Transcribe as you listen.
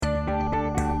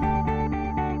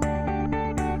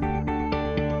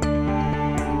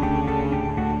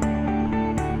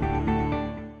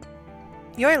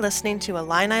You're listening to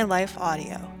Illini Life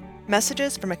Audio,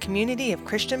 messages from a community of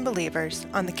Christian believers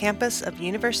on the campus of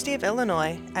University of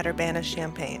Illinois at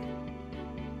Urbana-Champaign.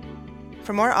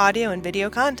 For more audio and video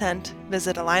content,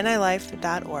 visit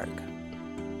IlliniLife.org.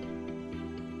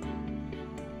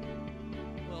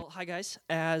 Well, hi guys.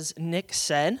 As Nick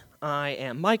said, I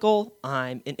am Michael.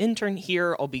 I'm an intern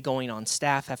here. I'll be going on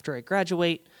staff after I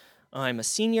graduate. I'm a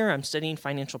senior. I'm studying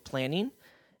financial planning.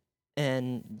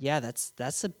 And yeah,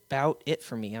 that's about it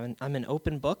for me. I'm an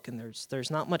open book, and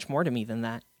there's not much more to me than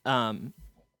that.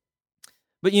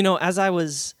 But you know, as I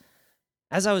was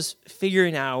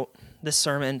figuring out the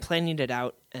sermon, planning it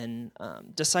out, and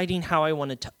deciding how I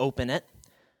wanted to open it,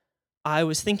 I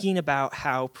was thinking about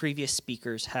how previous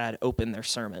speakers had opened their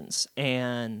sermons,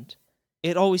 and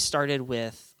it always started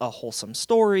with a wholesome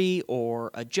story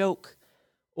or a joke,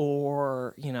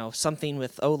 or, you know, something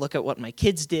with, oh, look at what my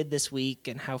kids did this week,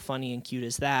 and how funny and cute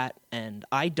is that? And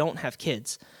I don't have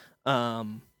kids,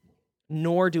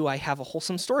 nor do I have a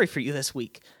wholesome story for you this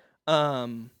week.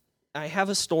 I have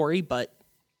a story, but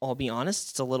I'll be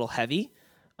honest, it's a little heavy.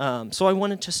 So I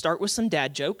wanted to start with some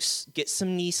dad jokes, get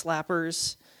some knee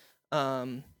slappers,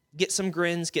 get some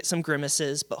grins, get some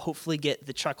grimaces, but hopefully get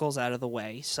the chuckles out of the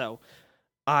way. So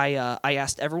I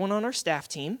asked everyone on our staff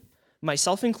team,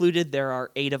 myself included. There are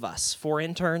 8 of us, 4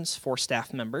 interns, 4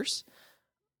 staff members.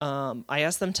 I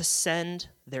asked them to send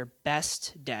their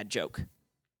best dad joke.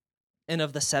 And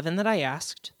of the 7 that I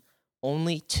asked,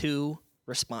 only 2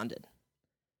 responded.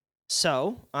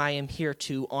 So I am here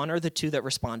to honor the 2 that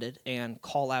responded and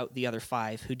call out the other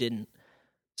 5 who didn't.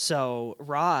 So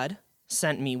Rod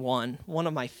sent me one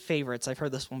of my favorites. I've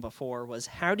heard this one before, was,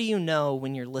 how do you know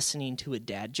when you're listening to a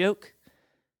dad joke?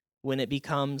 When it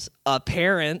becomes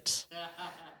apparent.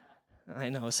 I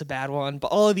know it's a bad one, but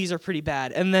all of these are pretty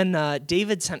bad. And then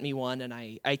David sent me one, and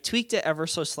I tweaked it ever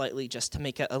so slightly just to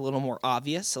make it a little more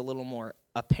obvious, a little more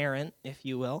apparent, if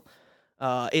you will.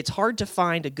 It's hard to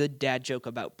find a good dad joke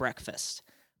about breakfast,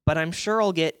 but I'm sure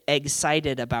I'll get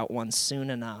excited about one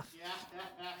soon enough.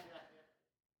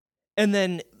 And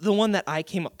then the one that I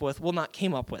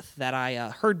that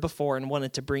I heard before and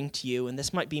wanted to bring to you, and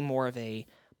this might be more of a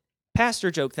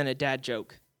pastor joke than a dad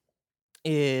joke,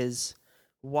 is,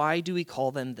 why do we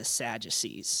call them the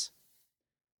Sadducees?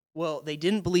 Well, they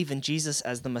didn't believe in Jesus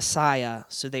as the Messiah,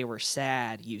 so they were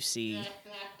sad, you see.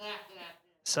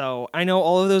 So I know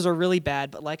all of those are really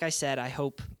bad, but like I said, I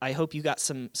hope you got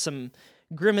some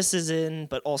grimaces in,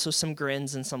 but also some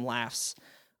grins and some laughs.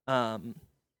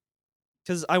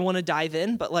 Because I want to dive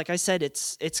in, but like I said,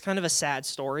 it's kind of a sad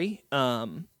story.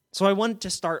 So I wanted to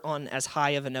start on as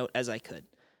high of a note as I could.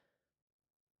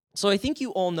 So I think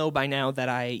you all know by now that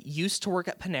I used to work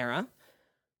at Panera,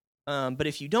 but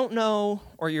if you don't know,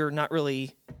 or you're not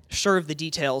really sure of the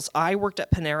details, I worked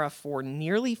at Panera for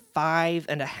nearly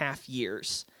 5.5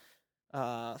 years.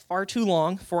 Far too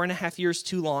long. 4.5 years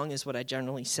too long is what I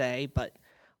generally say, but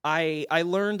I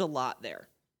learned a lot there.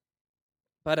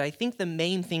 But I think the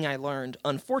main thing I learned,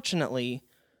 unfortunately,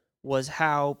 was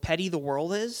how petty the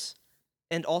world is,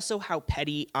 and also how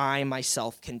petty I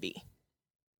myself can be.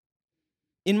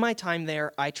 In my time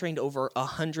there, I trained over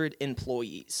 100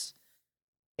 employees.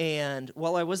 And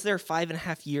while I was there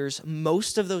 5.5 years,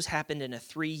 most of those happened in a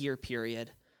 3-year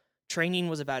period. Training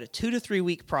was about a 2 to 3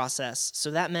 week process,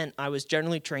 so that meant I was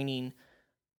generally training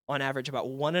on average about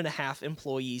 1.5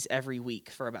 employees every week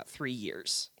for about 3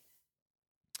 years.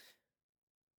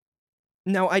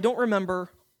 Now, I don't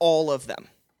remember all of them,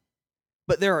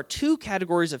 but there are 2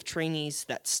 categories of trainees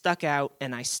that stuck out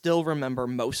and I still remember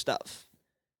most of.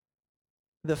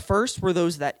 The first were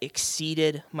those that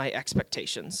exceeded my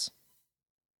expectations.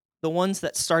 The ones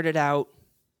that started out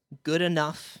good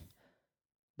enough,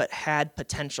 but had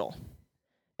potential.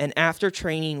 And after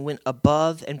training, went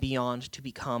above and beyond to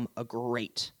become a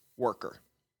great worker.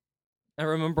 I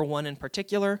remember one in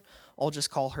particular. I'll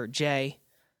just call her Jay.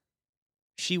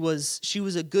 She was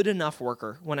a good enough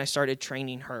worker when I started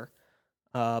training her.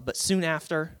 But soon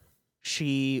after,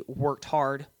 she worked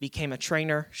hard, became a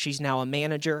trainer. She's now a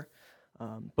manager.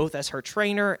 Both as her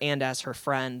trainer and as her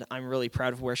friend, I'm really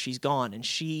proud of where she's gone, and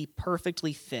she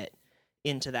perfectly fit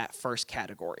into that first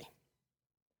category.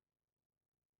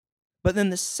 But then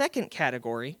the second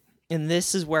category, and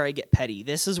this is where I get petty,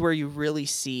 this is where you really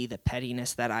see the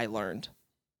pettiness that I learned.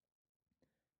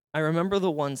 I remember the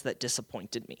ones that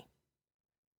disappointed me.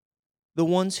 The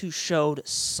ones who showed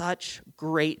such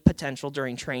great potential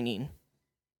during training,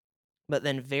 but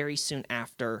then very soon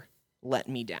after let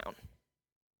me down.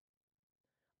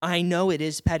 I know it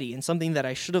is petty and something that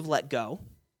I should have let go,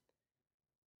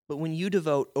 but when you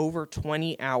devote over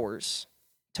 20 hours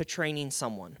to training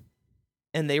someone,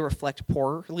 and they reflect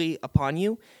poorly upon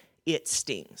you, it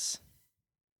stings.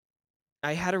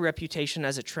 I had a reputation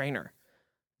as a trainer.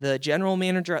 The general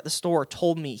manager at the store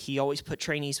told me he always put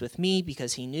trainees with me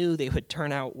because he knew they would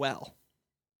turn out well.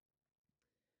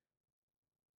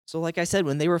 So like I said,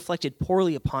 when they reflected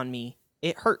poorly upon me,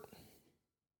 it hurt.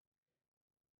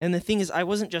 And the thing is, I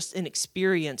wasn't just an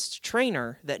experienced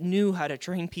trainer that knew how to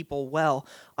train people well.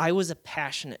 I was a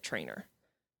passionate trainer.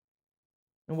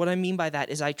 And what I mean by that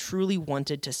is I truly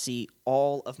wanted to see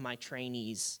all of my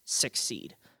trainees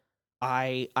succeed.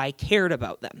 I cared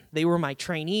about them. They were my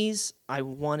trainees. I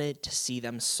wanted to see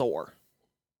them soar.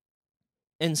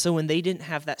 And so when they didn't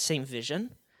have that same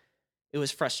vision, it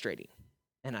was frustrating,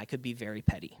 and I could be very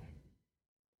petty.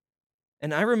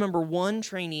 And I remember one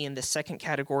trainee in the second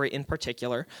category in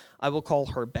particular. I will call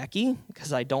her Becky,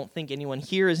 because I don't think anyone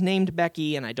here is named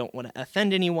Becky, and I don't want to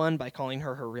offend anyone by calling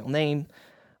her real name.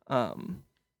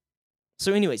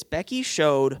 So anyways, Becky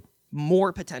showed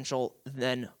more potential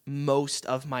than most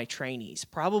of my trainees,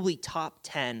 probably top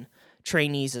 10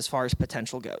 trainees as far as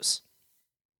potential goes.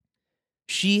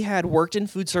 She had worked in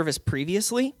food service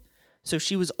previously, so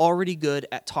she was already good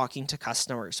at talking to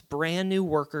customers. Brand new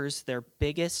workers, their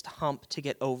biggest hump to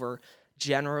get over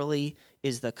generally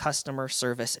is the customer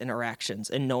service interactions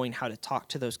and knowing how to talk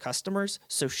to those customers.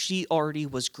 So she already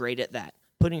was great at that,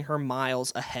 putting her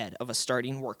miles ahead of a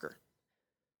starting worker.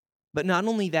 But not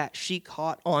only that, she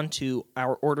caught onto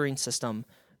our ordering system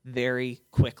very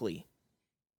quickly.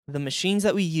 The machines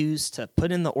that we use to put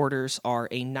in the orders are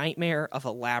a nightmare of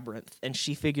a labyrinth, and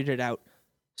she figured it out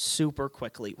super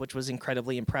quickly, which was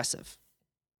incredibly impressive.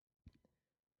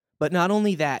 But not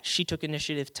only that, she took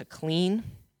initiative to clean,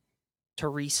 to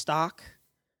restock,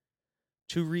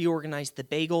 to reorganize the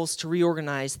bagels, to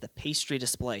reorganize the pastry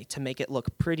display to make it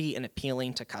look pretty and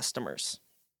appealing to customers.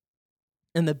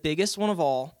 And the biggest one of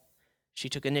all, she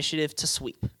took initiative to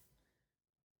sweep,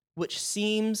 which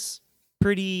seems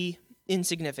pretty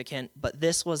insignificant, but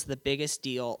this was the biggest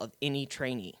deal of any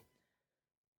trainee.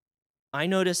 I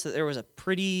noticed that there was a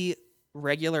pretty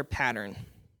regular pattern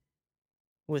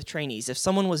with trainees. If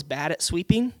someone was bad at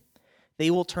sweeping,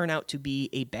 they will turn out to be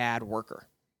a bad worker.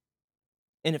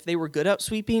 And if they were good at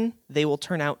sweeping, they will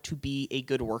turn out to be a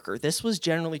good worker. This was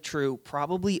generally true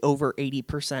probably over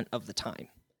 80% of the time.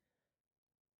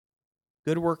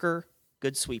 Good worker,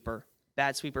 good sweeper,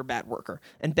 bad worker.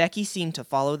 And Becky seemed to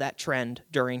follow that trend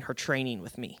during her training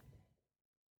with me.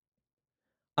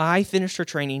 I finished her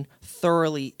training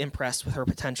thoroughly impressed with her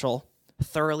potential,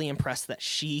 thoroughly impressed that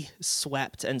she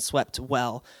swept and swept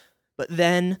well. But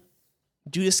then,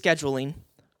 due to scheduling,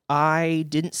 I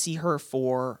didn't see her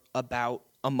for about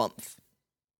a month.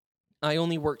 I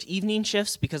only worked evening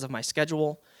shifts because of my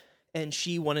schedule, and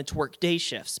she wanted to work day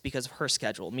shifts because of her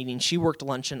schedule, meaning she worked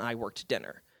lunch and I worked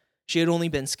dinner. She had only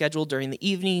been scheduled during the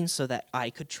evening so that I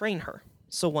could train her.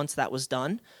 So once that was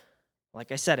done,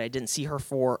 like I said, I didn't see her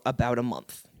for about a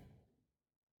month.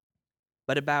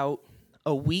 But about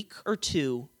a week or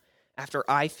two after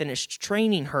I finished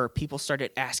training her, people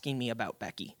started asking me about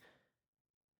Becky,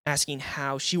 asking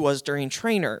how she was during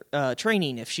training,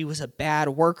 if she was a bad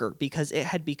worker, because it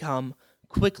had become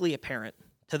quickly apparent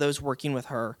to those working with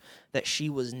her that she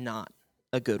was not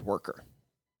a good worker.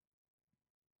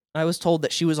 I was told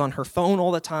that she was on her phone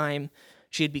all the time.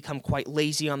 She had become quite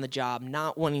lazy on the job,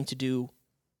 not wanting to do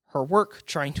her work,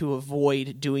 trying to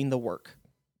avoid doing the work.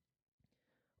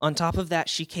 On top of that,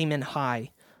 she came in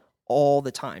high all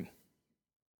the time.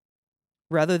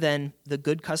 Rather than the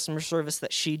good customer service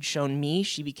that she'd shown me,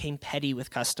 she became petty with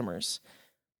customers.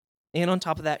 And on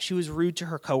top of that, she was rude to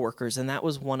her coworkers, and that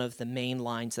was one of the main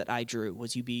lines that I drew,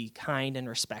 was you be kind and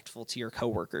respectful to your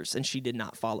coworkers, and she did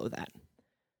not follow that.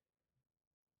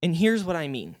 And here's what I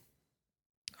mean.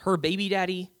 Her baby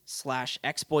daddy /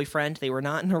 ex-boyfriend, they were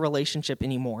not in a relationship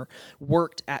anymore,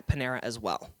 worked at Panera as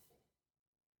well.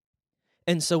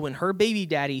 And so when her baby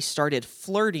daddy started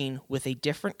flirting with a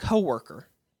different coworker,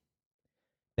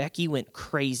 Becky went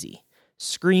crazy,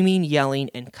 screaming, yelling,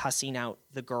 and cussing out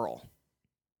the girl.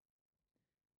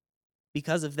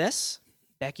 Because of this,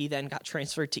 Becky then got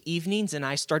transferred to evenings, and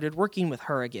I started working with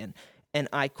her again. And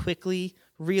I quickly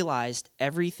realized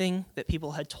everything that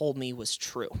people had told me was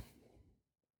true.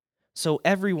 So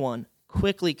everyone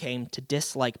quickly came to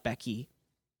dislike Becky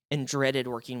and dreaded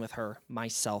working with her,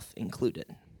 myself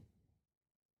included.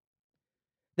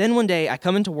 Then one day, I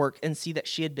come into work and see that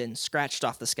she had been scratched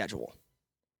off the schedule,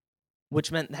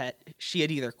 which meant that she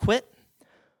had either quit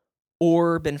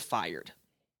or been fired.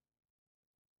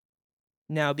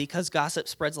 Now, because gossip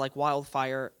spreads like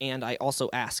wildfire, and I also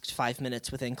asked 5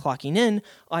 minutes within clocking in,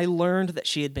 I learned that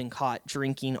she had been caught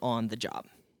drinking on the job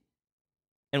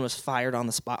and was fired on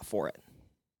the spot for it.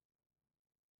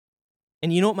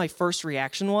 And you know what my first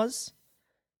reaction was?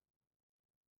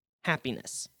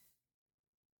 Happiness.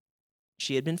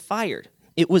 She had been fired.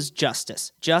 It was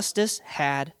justice. Justice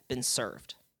had been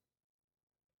served.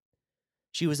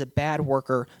 She was a bad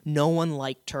worker. No one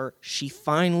liked her. She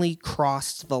finally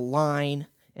crossed the line,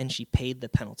 and she paid the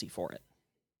penalty for it.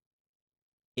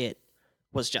 It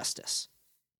was justice.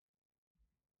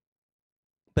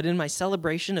 But in my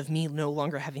celebration of me no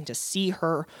longer having to see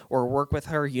her or work with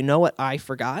her, you know what I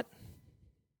forgot?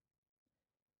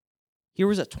 Here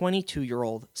was a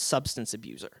 22-year-old substance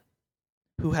abuser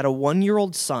who had a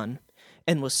 1-year-old son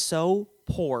and was so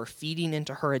poor feeding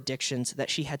into her addictions that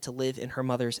she had to live in her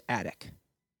mother's attic.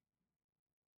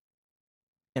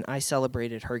 And I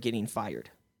celebrated her getting fired.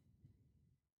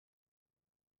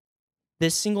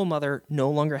 This single mother no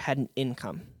longer had an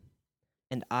income,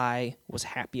 and I was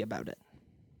happy about it.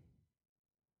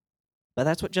 But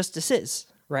that's what justice is,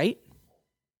 right?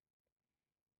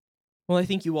 Well, I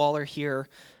think you all are here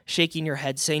shaking your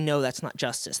head saying, no, that's not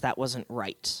justice. That wasn't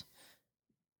right.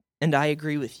 And I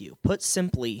agree with you. Put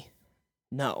simply,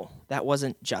 no, that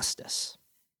wasn't justice.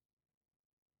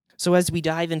 So as we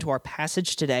dive into our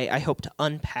passage today, I hope to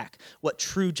unpack what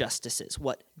true justice is,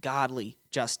 what godly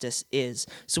justice is,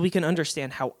 so we can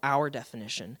understand how our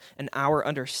definition and our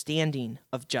understanding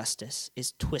of justice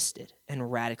is twisted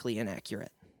and radically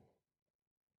inaccurate.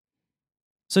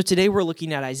 So today we're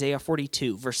looking at Isaiah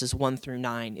 42, verses 1 through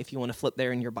 9, if you want to flip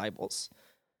there in your Bibles.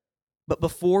 But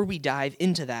before we dive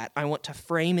into that, I want to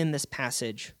frame in this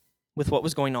passage with what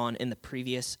was going on in the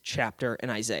previous chapter in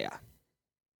Isaiah.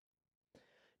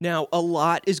 Now, a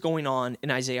lot is going on in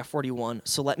Isaiah 41,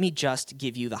 so let me just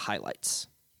give you the highlights.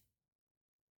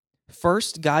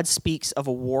 First, God speaks of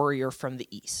a warrior from the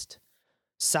east,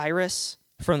 Cyrus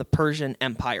from the Persian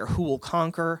Empire, who will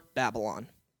conquer Babylon.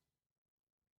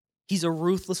 He's a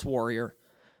ruthless warrior,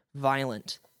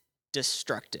 violent,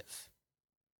 destructive.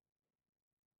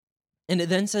 And it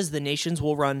then says the nations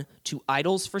will run to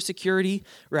idols for security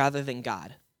rather than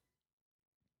God.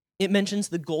 It mentions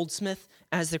the goldsmith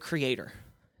as the creator,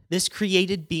 this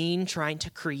created being trying to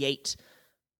create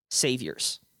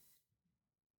saviors.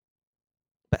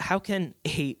 But how can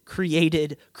a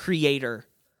created creator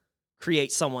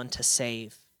create someone to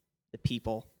save the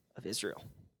people of Israel?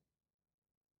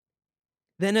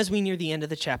 Then as we near the end of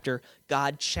the chapter,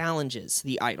 God challenges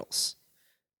the idols,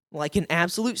 like an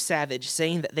absolute savage,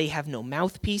 saying that they have no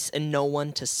mouthpiece and no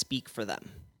one to speak for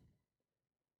them.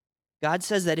 God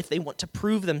says that if they want to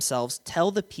prove themselves, tell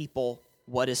the people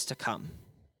what is to come.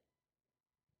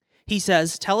 He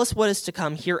says, tell us what is to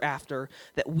come hereafter,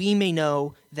 that we may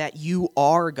know that you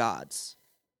are gods.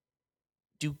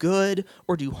 Do good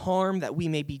or do harm, that we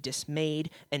may be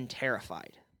dismayed and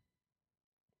terrified.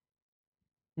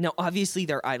 Now, obviously,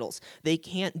 they're idols. They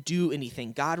can't do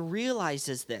anything. God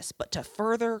realizes this, but to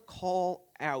further call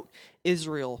out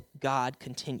Israel, God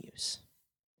continues.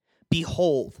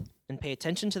 Behold, and pay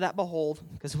attention to that behold,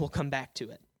 because we'll come back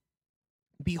to it.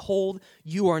 Behold,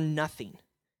 you are nothing.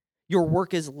 Your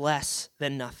work is less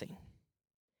than nothing.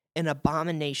 An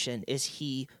abomination is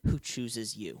he who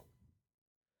chooses you.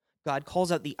 God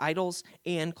calls out the idols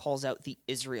and calls out the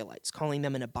Israelites, calling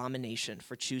them an abomination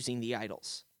for choosing the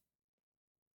idols.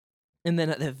 And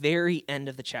then at the very end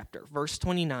of the chapter, verse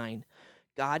 29,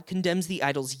 God condemns the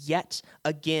idols yet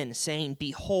again, saying,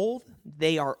 behold,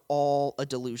 they are all a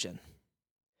delusion.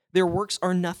 Their works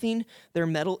are nothing, their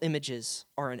metal images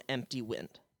are an empty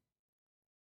wind.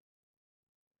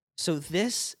 So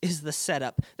this is the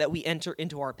setup that we enter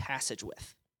into our passage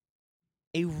with.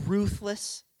 A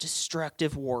ruthless,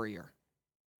 destructive warrior,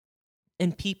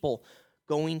 and people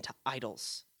going to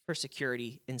idols for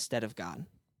security instead of God.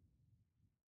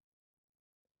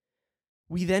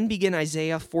 We then begin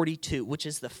Isaiah 42, which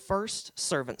is the first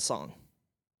servant song.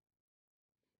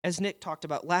 As Nick talked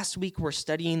about last week, we're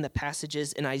studying the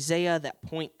passages in Isaiah that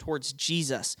point towards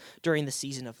Jesus during the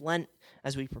season of Lent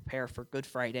as we prepare for Good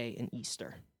Friday and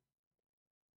Easter.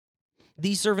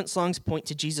 These servant songs point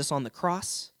to Jesus on the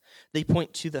cross. They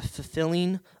point to the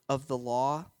fulfilling of the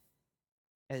law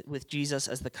with Jesus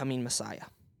as the coming Messiah.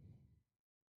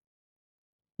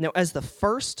 Now, as the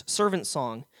first servant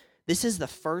song, this is the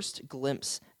first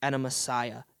glimpse at a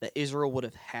Messiah that Israel would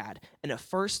have had, and a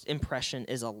first impression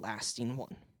is a lasting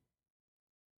one.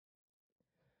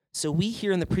 So we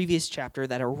hear in the previous chapter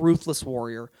that a ruthless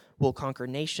warrior will conquer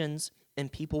nations,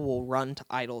 and people will run to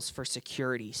idols for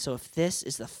security. So if this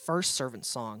is the first servant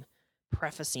song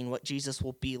prefacing what Jesus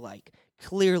will be like,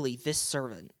 clearly this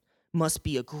servant must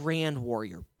be a grand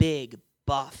warrior, big,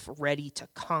 buff, ready to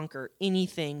conquer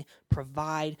anything,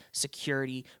 provide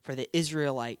security for the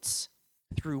Israelites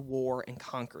through war and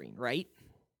conquering, right?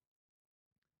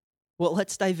 Well,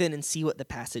 let's dive in and see what the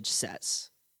passage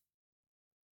says.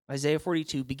 Isaiah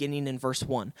 42, beginning in verse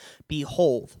 1.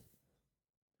 Behold,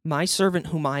 my servant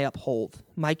whom I uphold,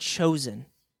 my chosen,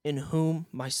 in whom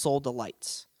my soul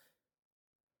delights.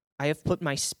 I have put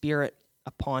my spirit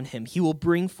upon him. He will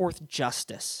bring forth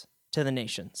justice to the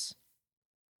nations.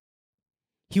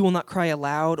 He will not cry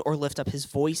aloud or lift up his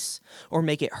voice or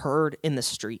make it heard in the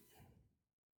street.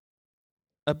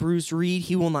 A bruised reed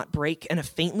he will not break, and a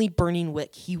faintly burning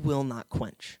wick he will not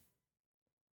quench.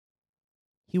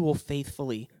 He will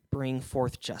faithfully bring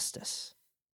forth justice.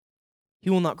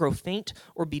 He will not grow faint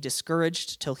or be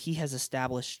discouraged till he has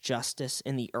established justice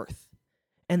in the earth,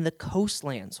 and the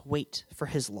coastlands wait for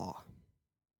his law.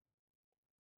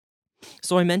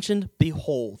 So I mentioned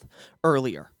behold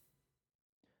earlier.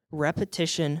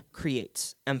 Repetition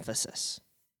creates emphasis.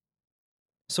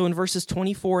 So in verses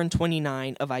 24 and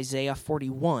 29 of Isaiah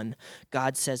 41,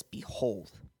 God says,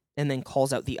 behold, and then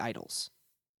calls out the idols.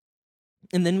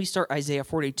 And then we start Isaiah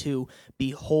 42,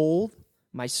 behold,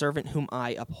 my servant whom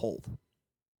I uphold.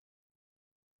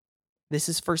 This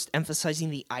is first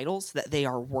emphasizing the idols, that they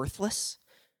are worthless,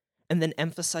 and then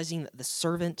emphasizing that the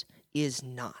servant is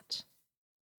not.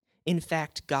 In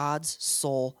fact, God's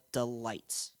soul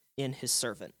delights in his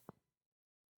servant.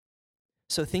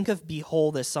 So think of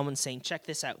behold as someone saying, check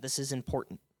this out, this is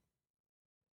important.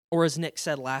 Or as Nick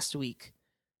said last week,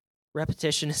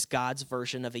 repetition is God's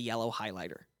version of a yellow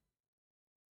highlighter.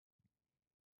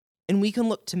 And we can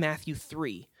look to Matthew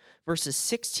 3, verses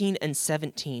 16 and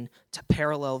 17 to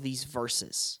parallel these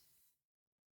verses.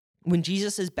 When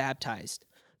Jesus is baptized,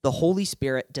 the Holy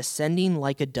Spirit, descending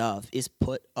like a dove, is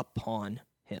put upon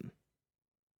him.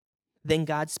 Then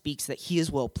God speaks that he is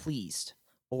well pleased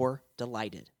or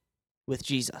delighted with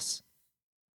Jesus.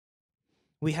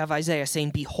 We have Isaiah saying,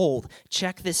 behold,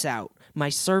 check this out, my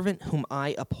servant whom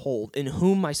I uphold, in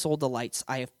whom my soul delights,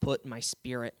 I have put my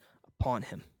spirit upon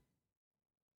him.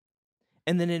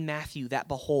 And then in Matthew, that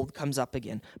behold comes up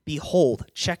again. Behold,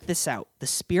 check this out, the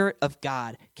Spirit of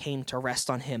God came to rest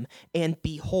on him. And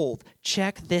behold,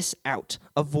 check this out,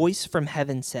 a voice from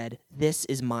heaven said, this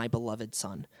is my beloved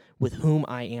Son, with whom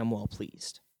I am well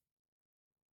pleased.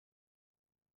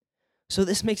 So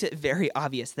this makes it very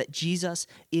obvious that Jesus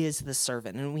is the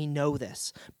servant, and we know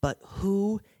this. But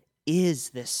who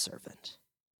is this servant?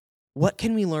 What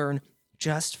can we learn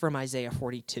just from Isaiah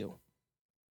 42?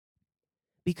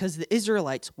 Because the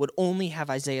Israelites would only have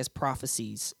Isaiah's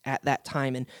prophecies at that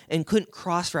time and couldn't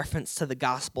cross-reference to the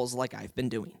Gospels like I've been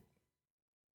doing.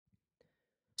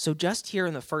 So just here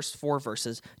in the first 4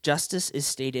 verses, justice is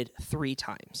stated 3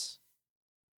 times.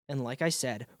 And like I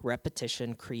said,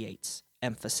 repetition creates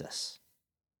emphasis.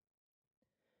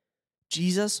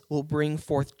 Jesus will bring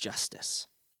forth justice.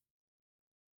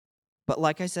 But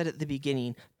like I said at the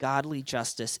beginning, godly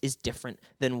justice is different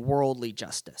than worldly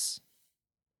justice.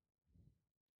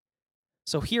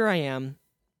 So here I am,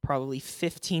 probably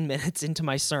 15 minutes into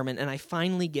my sermon, and I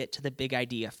finally get to the big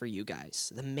idea for you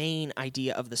guys. The main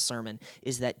idea of the sermon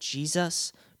is that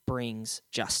Jesus brings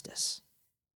justice.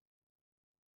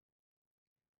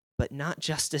 But not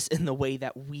justice in the way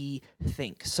that we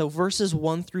think. So verses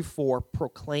 1 through 4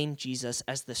 proclaim Jesus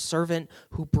as the servant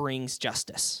who brings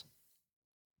justice.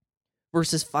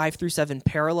 Verses 5 through 7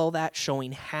 parallel that,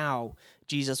 showing how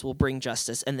Jesus will bring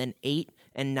justice. And then 8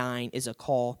 and 9 is a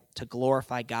call to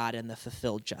glorify God and the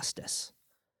fulfilled justice.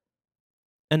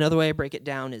 Another way I break it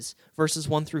down is verses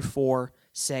 1 through 4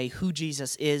 say who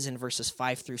Jesus is, and verses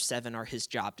 5 through 7 are his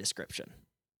job description.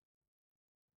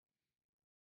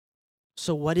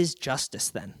 So what is justice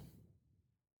then?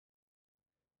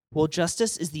 Well,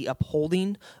 justice is the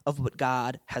upholding of what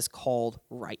God has called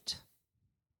right.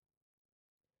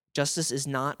 Justice is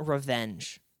not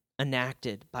revenge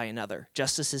enacted by another.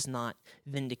 Justice is not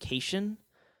vindication.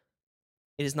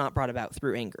 It is not brought about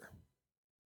through anger.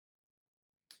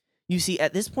 You see,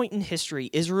 at this point in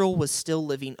history, Israel was still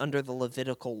living under the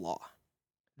Levitical law.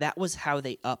 That was how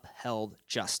they upheld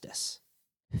justice.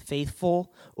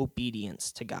 Faithful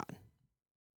obedience to God.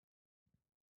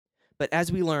 But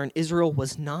as we learn, Israel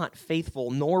was not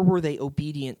faithful, nor were they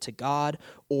obedient to God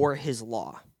or his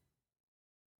law.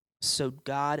 So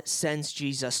God sends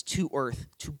Jesus to earth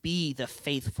to be the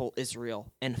faithful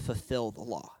Israel and fulfill the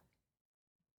law.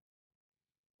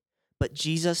 But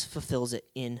Jesus fulfills it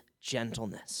in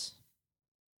gentleness.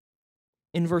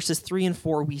 In verses 3 and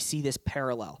 4, we see this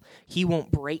parallel. He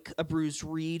won't break a bruised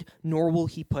reed, nor will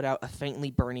he put out a faintly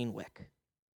burning wick.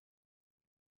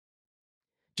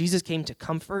 Jesus came to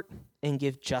comfort and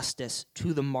give justice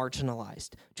to the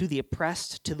marginalized, to the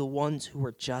oppressed, to the ones who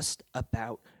were just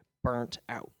about burnt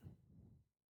out.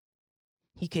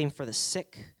 He came for the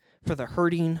sick, for the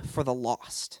hurting, for the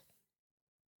lost.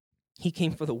 He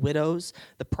came for the widows,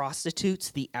 the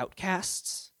prostitutes, the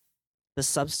outcasts, the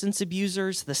substance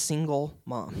abusers, the single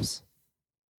moms.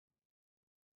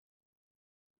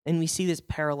 And we see this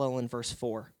parallel in verse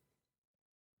 4.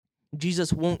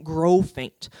 Jesus won't grow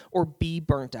faint or be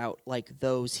burnt out like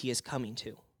those he is coming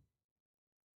to.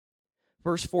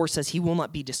 Verse 4 says he will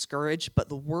not be discouraged, but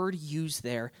the word used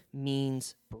there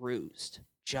means bruised,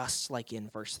 just like in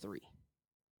verse 3.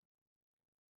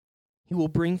 He will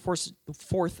bring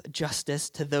forth justice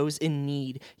to those in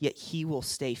need, yet he will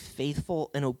stay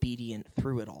faithful and obedient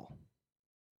through it all.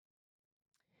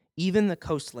 Even the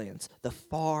coastlands, the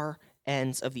far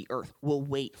ends of the earth, will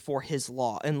wait for his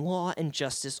law, and law and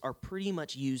justice are pretty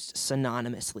much used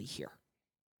synonymously here.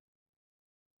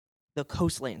 The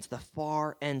coastlands, the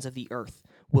far ends of the earth,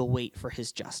 will wait for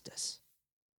his justice.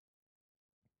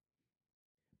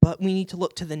 But we need to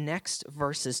look to the next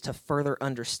verses to further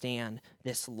understand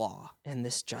this law and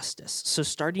this justice. So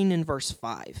starting in verse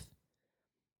 5,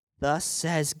 thus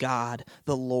says God,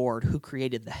 the Lord, who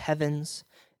created the heavens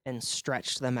and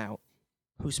stretched them out,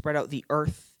 who spread out the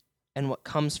earth and what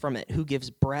comes from it, who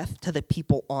gives breath to the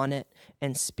people on it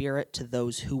and spirit to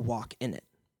those who walk in it.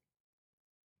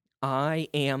 I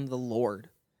am the Lord.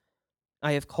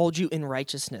 I have called you in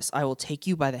righteousness. I will take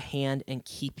you by the hand and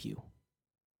keep you.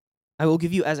 I will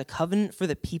give you as a covenant for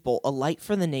the people, a light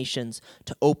for the nations,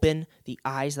 to open the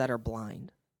eyes that are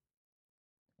blind,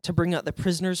 to bring out the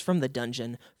prisoners from the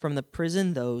dungeon, from the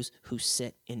prison those who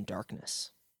sit in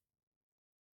darkness.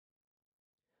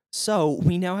 So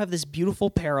we now have this beautiful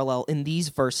parallel in these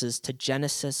verses to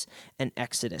Genesis and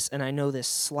Exodus. And I know this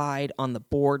slide on the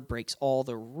board breaks all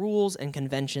the rules and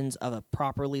conventions of a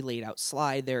properly laid out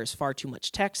slide. There is far too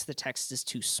much text. The text is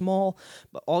too small.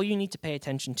 But all you need to pay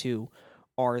attention to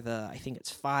are I think it's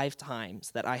 5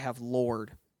 times that I have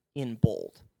Lord in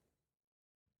bold.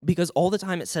 Because all the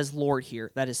time it says Lord here,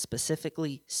 that is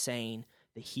specifically saying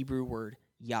the Hebrew word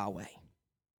Yahweh.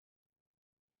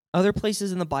 Other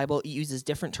places in the Bible, it uses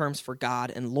different terms for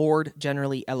God and Lord,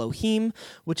 generally Elohim,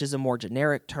 which is a more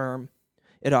generic term.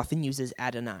 It often uses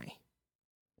Adonai.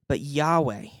 But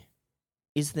Yahweh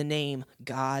is the name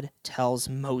God tells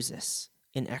Moses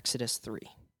in Exodus 3.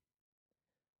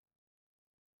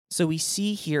 So we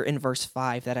see here in verse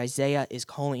 5 that Isaiah is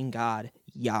calling God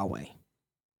Yahweh,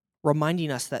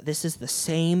 reminding us that this is the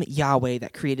same Yahweh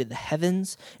that created the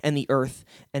heavens and the earth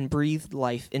and breathed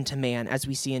life into man, as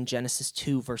we see in Genesis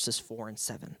 2, verses 4 and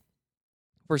 7.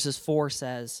 Verses 4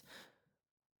 says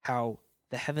how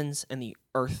the heavens and the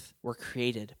earth were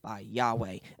created by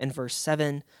Yahweh, and verse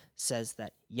 7 says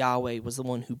that Yahweh was the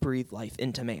one who breathed life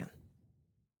into man.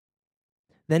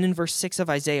 Then in verse 6 of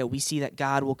Isaiah, we see that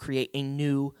God will create a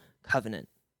new covenant,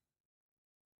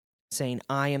 saying,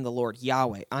 I am the Lord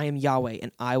Yahweh. I am Yahweh,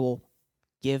 and I will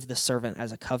give the servant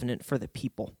as a covenant for the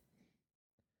people.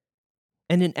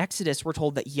 And in Exodus, we're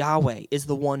told that Yahweh is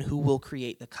the one who will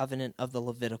create the covenant of the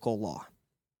Levitical law.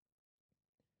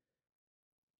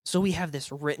 So we have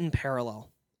this written parallel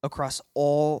across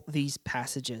all these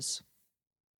passages,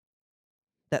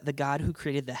 that the God who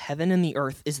created the heaven and the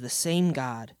earth is the same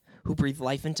God who breathed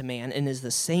life into man and is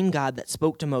the same God that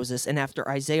spoke to Moses. And after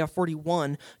Isaiah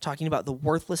 41, talking about the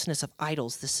worthlessness of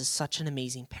idols, this is such an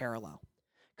amazing parallel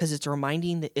because it's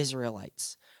reminding the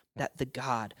Israelites that the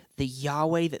God, the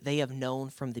Yahweh that they have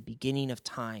known from the beginning of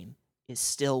time, is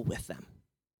still with them.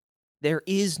 There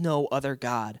is no other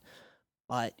God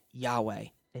but Yahweh,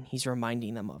 and he's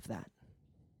reminding them of that.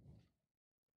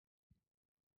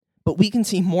 But we can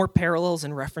see more parallels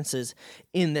and references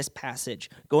in this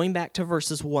passage. Going back to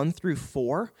verses 1 through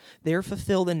 4, they're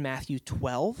fulfilled in Matthew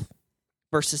 12,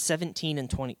 verses 17 and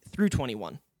 20 through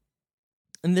 21.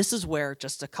 And this is where,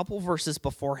 just a couple verses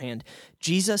beforehand,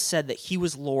 Jesus said that he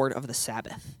was Lord of the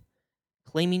Sabbath,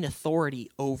 claiming authority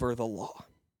over the law.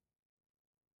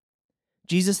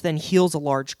 Jesus then heals a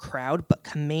large crowd, but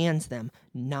commands them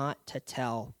not to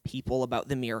tell people about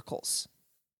the miracles,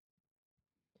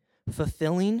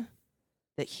 fulfilling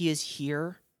that he is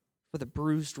here for the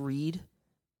bruised reed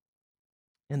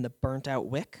and the burnt out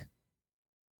wick,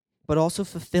 but also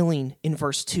fulfilling in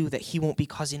verse 2 that he won't be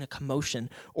causing a commotion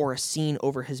or a scene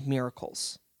over his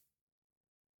miracles,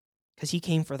 because he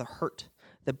came for the hurt,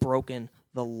 the broken,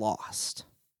 the lost.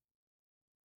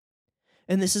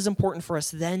 And this is important for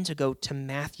us then to go to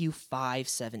Matthew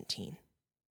 5:17.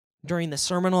 During the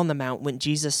Sermon on the Mount, when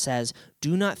Jesus says,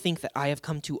 "Do not think that I have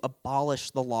come to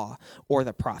abolish the law or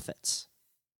the prophets.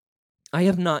 I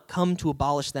have not come to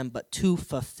abolish them, but to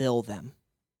fulfill them."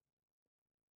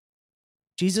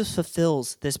 Jesus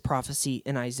fulfills this prophecy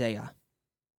in Isaiah,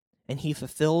 and he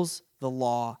fulfills the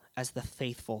law as the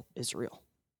faithful Israel.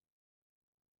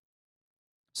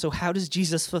 So how does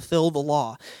Jesus fulfill the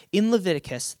law? In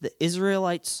Leviticus, the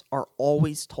Israelites are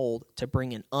always told to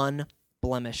bring an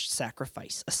unblemished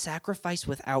sacrifice, a sacrifice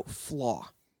without flaw,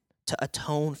 to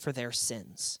atone for their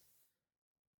sins.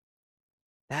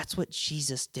 That's what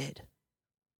Jesus did.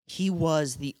 He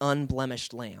was the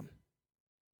unblemished lamb.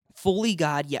 Fully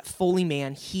God, yet fully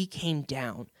man, he came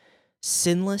down,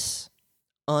 sinless,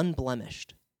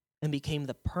 unblemished, and became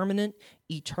the permanent,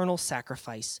 eternal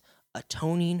sacrifice,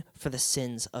 atoning for the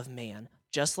sins of man,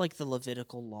 just like the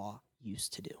Levitical law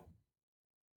used to do.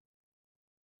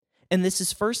 And this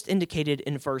is first indicated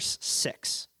in verse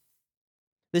 6.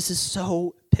 This is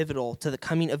so pivotal to the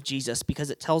coming of Jesus because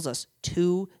it tells us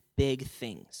two big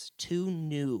things, two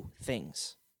new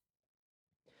things.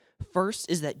 First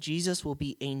is that Jesus will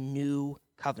be a new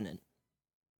covenant.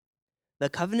 The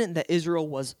covenant that Israel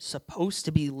was supposed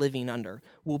to be living under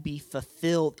will be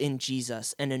fulfilled in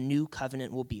Jesus, and a new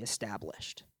covenant will be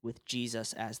established with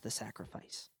Jesus as the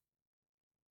sacrifice.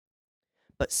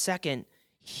 But second,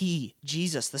 he,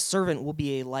 Jesus, the servant, will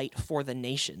be a light for the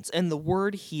nations. And the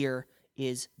word here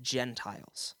is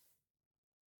Gentiles.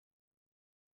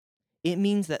 It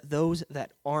means that those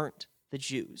that aren't the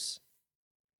Jews.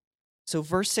 So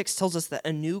verse 6 tells us that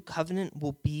a new covenant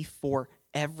will be for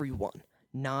everyone,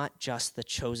 not just the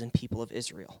chosen people of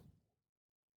Israel.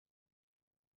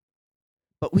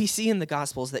 But we see in the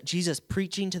Gospels that Jesus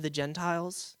preaching to the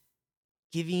Gentiles,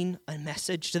 giving a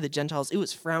message to the Gentiles, it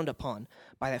was frowned upon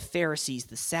by the Pharisees,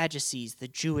 the Sadducees, the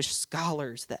Jewish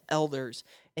scholars, the elders,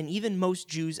 and even most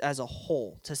Jews as a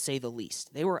whole, to say the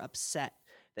least. They were upset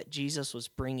that Jesus was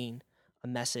bringing a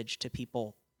message to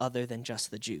people other than just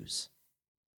the Jews.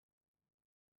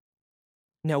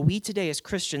 Now, we today as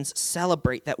Christians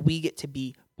celebrate that we get to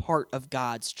be part of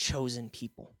God's chosen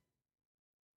people.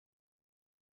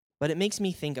 But it makes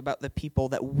me think about the people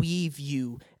that we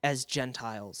view as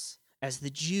Gentiles, as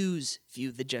the Jews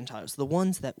view the Gentiles, the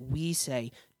ones that we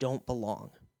say don't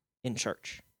belong in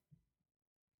church.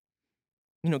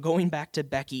 Going back to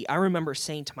Becky, I remember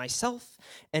saying to myself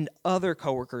and other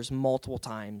coworkers multiple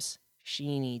times,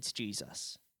 she needs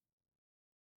Jesus.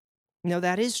 Now,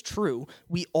 that is true.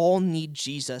 We all need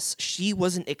Jesus. She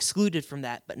wasn't excluded from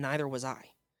that, but neither was I.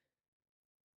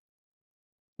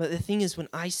 But the thing is, when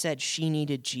I said she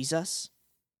needed Jesus,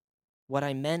 what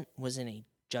I meant was in a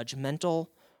judgmental,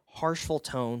 harshful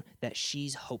tone that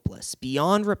she's hopeless,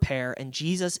 beyond repair, and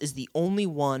Jesus is the only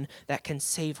one that can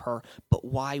save her, but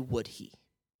why would he?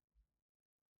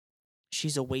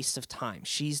 She's a waste of time.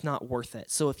 She's not worth it.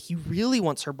 So if he really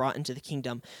wants her brought into the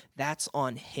kingdom, that's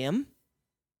on him.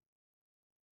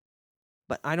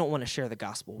 But I don't want to share the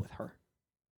gospel with her.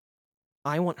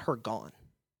 I want her gone.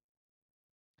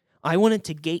 I wanted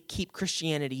to gatekeep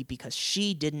Christianity because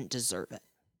she didn't deserve it.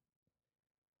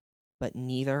 But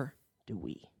neither do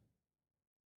we.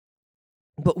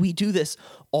 But we do this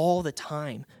all the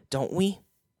time, don't we?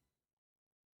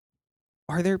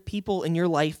 Are there people in your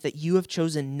life that you have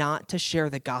chosen not to share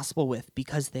the gospel with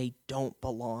because they don't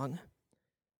belong?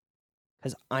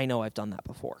 Because I know I've done that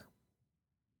before.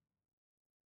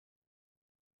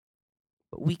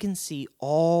 But we can see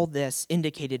all this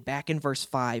indicated back in verse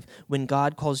 5 when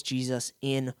God calls Jesus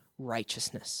in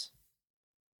righteousness.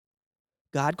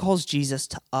 God calls Jesus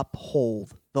to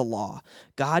uphold the law.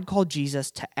 God called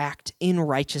Jesus to act in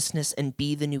righteousness and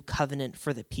be the new covenant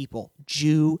for the people,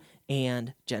 Jew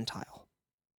and Gentile.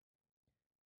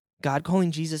 God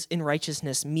calling Jesus in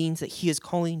righteousness means that he is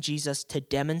calling Jesus to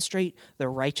demonstrate the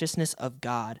righteousness of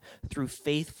God through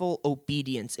faithful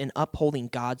obedience in upholding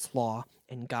God's law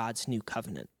and God's new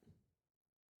covenant.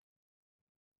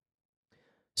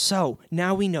 So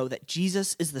now we know that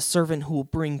Jesus is the servant who will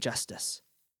bring justice.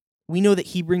 We know that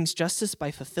he brings justice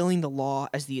by fulfilling the law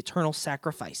as the eternal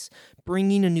sacrifice,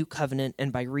 bringing a new covenant,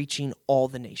 and by reaching all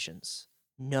the nations.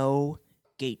 No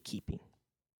gatekeeping.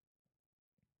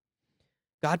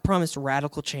 God promised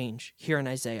radical change here in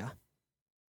Isaiah,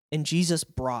 and Jesus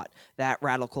brought that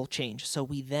radical change. So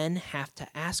we then have to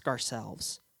ask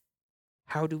ourselves,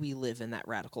 how do we live in that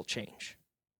radical change?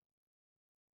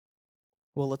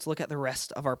 Well, let's look at the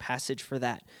rest of our passage for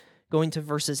that. Going to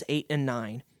verses 8 and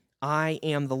 9. I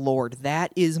am the Lord,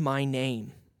 that is my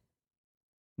name.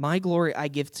 My glory I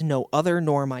give to no other,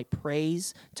 nor my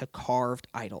praise to carved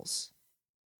idols.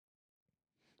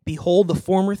 Behold, the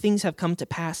former things have come to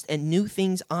pass, and new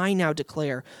things I now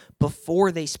declare.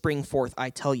 Before they spring forth, I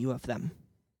tell you of them.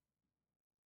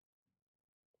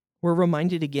 We're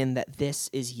reminded again that this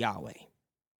is Yahweh,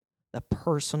 the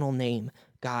personal name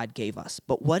God gave us.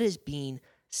 But what is being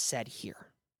said here?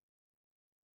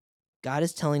 God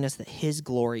is telling us that his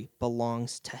glory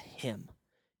belongs to him.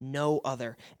 no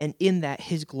other, and in that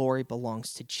his glory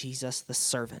belongs to Jesus the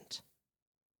servant.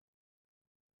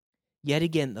 Yet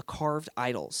again, the carved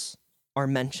idols are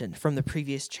mentioned from the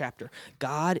previous chapter.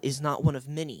 God is not one of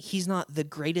many. He's not the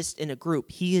greatest in a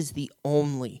group. He is the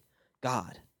only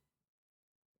God.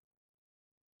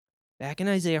 Back in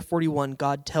Isaiah 41,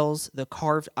 God tells the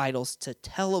carved idols to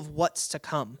tell of what's to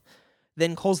come,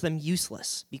 then calls them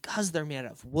useless because they're made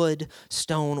of wood,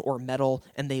 stone, or metal,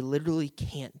 and they literally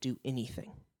can't do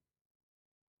anything.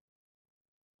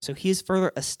 So he is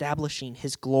further establishing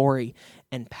his glory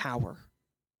and power,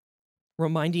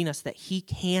 reminding us that he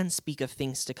can speak of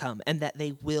things to come and that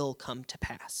they will come to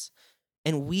pass.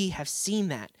 And we have seen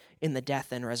that in the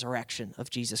death and resurrection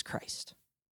of Jesus Christ.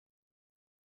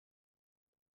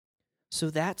 So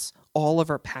that's all of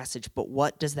our passage, but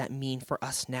what does that mean for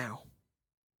us now?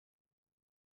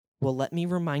 Well, let me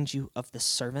remind you of the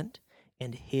servant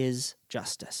and his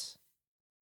justice.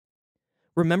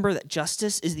 Remember that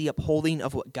justice is the upholding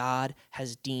of what God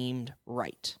has deemed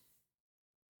right.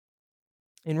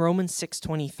 In Romans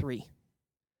 6:23,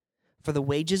 for the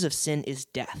wages of sin is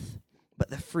death, but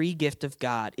the free gift of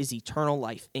God is eternal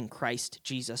life in Christ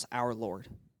Jesus our Lord.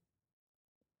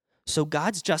 So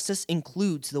God's justice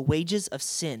includes the wages of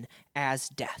sin as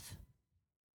death.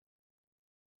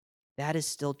 That is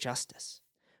still justice.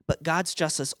 But God's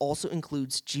justice also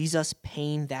includes Jesus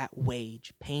paying that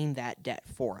wage, paying that debt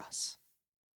for us.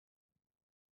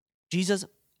 Jesus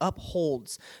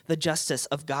upholds the justice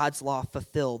of God's law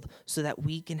fulfilled so that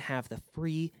we can have the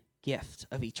free gift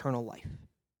of eternal life.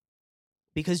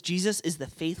 Because Jesus is the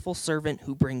faithful servant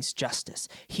who brings justice.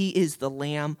 He is the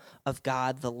Lamb of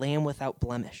God, the Lamb without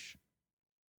blemish,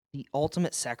 the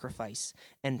ultimate sacrifice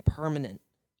and permanent,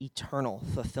 eternal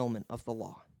fulfillment of the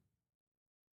law.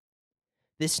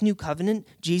 This new covenant,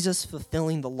 Jesus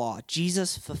fulfilling the law,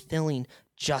 Jesus fulfilling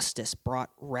justice, brought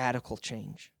radical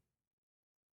change.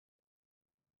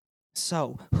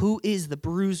 So, who is the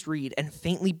bruised reed and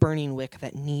faintly burning wick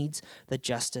that needs the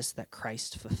justice that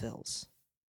Christ fulfills?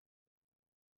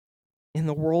 In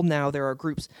the world now, there are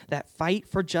groups that fight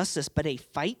for justice, but a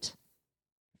fight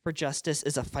for justice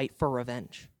is a fight for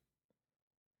revenge.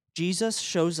 Jesus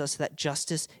shows us that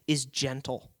justice is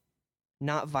gentle,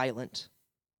 not violent.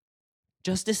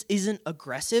 Justice isn't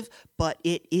aggressive, but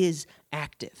it is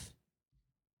active.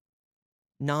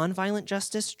 Nonviolent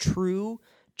justice, true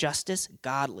justice,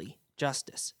 godly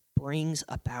justice, brings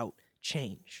about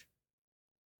change.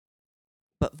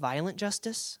 But violent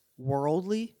justice,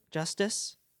 worldly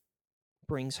justice,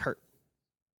 brings hurt.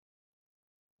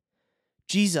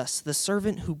 Jesus, the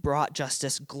servant who brought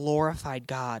justice, glorified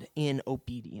God in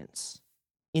obedience,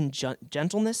 in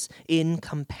gentleness, in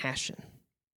compassion.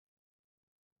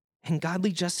 And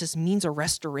godly justice means a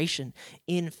restoration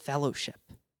in fellowship,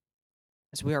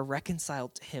 as we are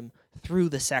reconciled to him through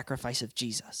the sacrifice of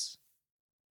Jesus.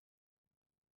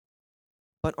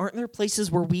 But aren't there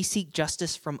places where we seek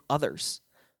justice from others,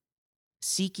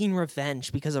 seeking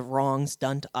revenge because of wrongs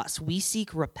done to us? We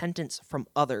seek repentance from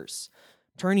others,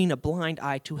 turning a blind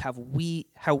eye to how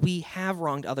we have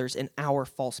wronged others in our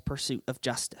false pursuit of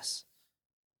justice.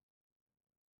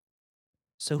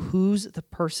 So who's the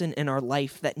person in our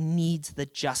life that needs the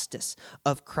justice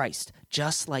of Christ,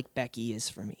 just like Becky is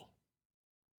for me?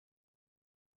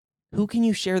 Who can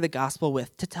you share the gospel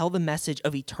with to tell the message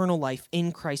of eternal life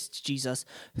in Christ Jesus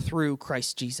through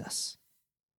Christ Jesus?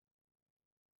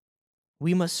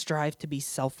 We must strive to be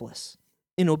selfless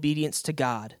in obedience to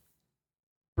God,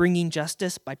 bringing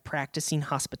justice by practicing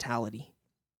hospitality,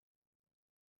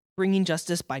 bringing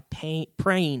justice by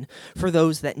praying for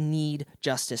those that need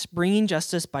justice, bringing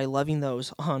justice by loving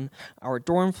those on our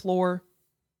dorm floor,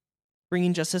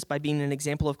 bringing justice by being an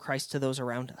example of Christ to those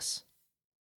around us.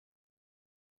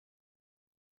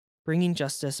 Bringing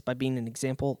justice by being an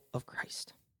example of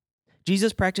Christ.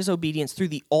 Jesus practiced obedience through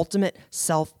the ultimate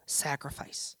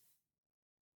self-sacrifice.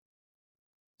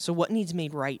 So what needs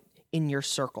made right in your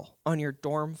circle, on your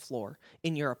dorm floor,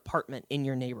 in your apartment, in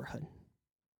your neighborhood?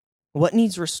 What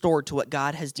needs restored to what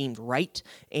God has deemed right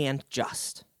and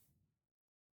just?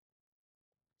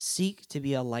 Seek to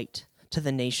be a light to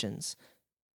the nations.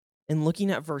 And looking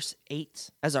at verse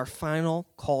 8 as our final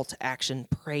call to action,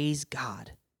 praise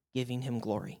God, giving him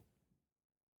glory.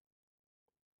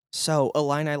 So,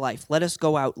 Illini Life, let us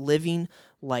go out living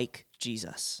like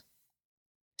Jesus,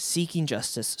 seeking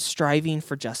justice, striving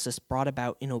for justice brought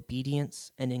about in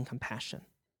obedience and in compassion.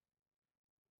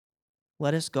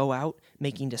 Let us go out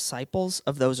making disciples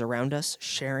of those around us,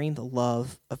 sharing the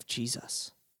love of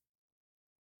Jesus.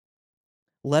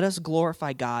 Let us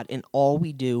glorify God in all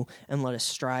we do, and let us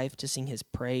strive to sing his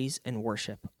praise and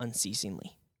worship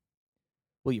unceasingly.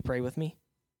 Will you pray with me?